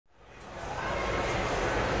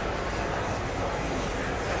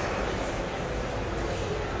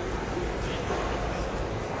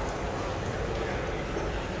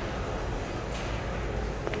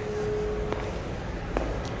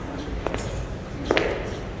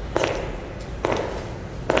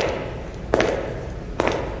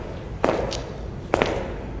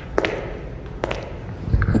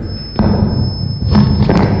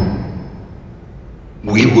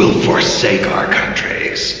forsake our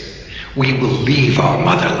countries. We will leave our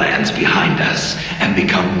motherlands behind us and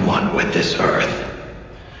become one with this earth.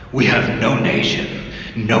 We have no nation,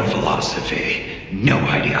 no philosophy, no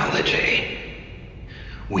ideology.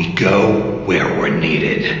 We go where we're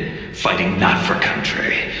needed, fighting not for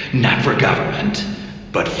country, not for government,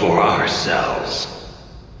 but for ourselves.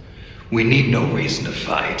 We need no reason to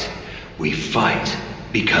fight. We fight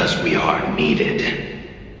because we are needed.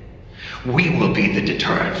 We will be the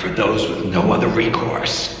deterrent for those with no other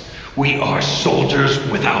recourse. We are soldiers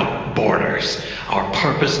without borders, our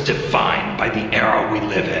purpose defined by the era we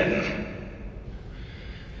live in.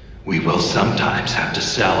 We will sometimes have to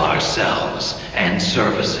sell ourselves and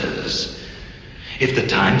services. If the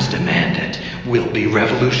times demand it, we'll be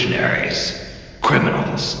revolutionaries,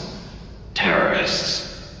 criminals,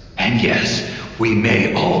 terrorists. And yes, we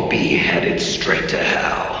may all be headed straight to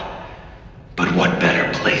hell. But what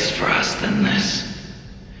better place for us than this?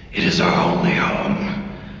 It is our only home,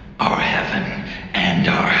 our heaven.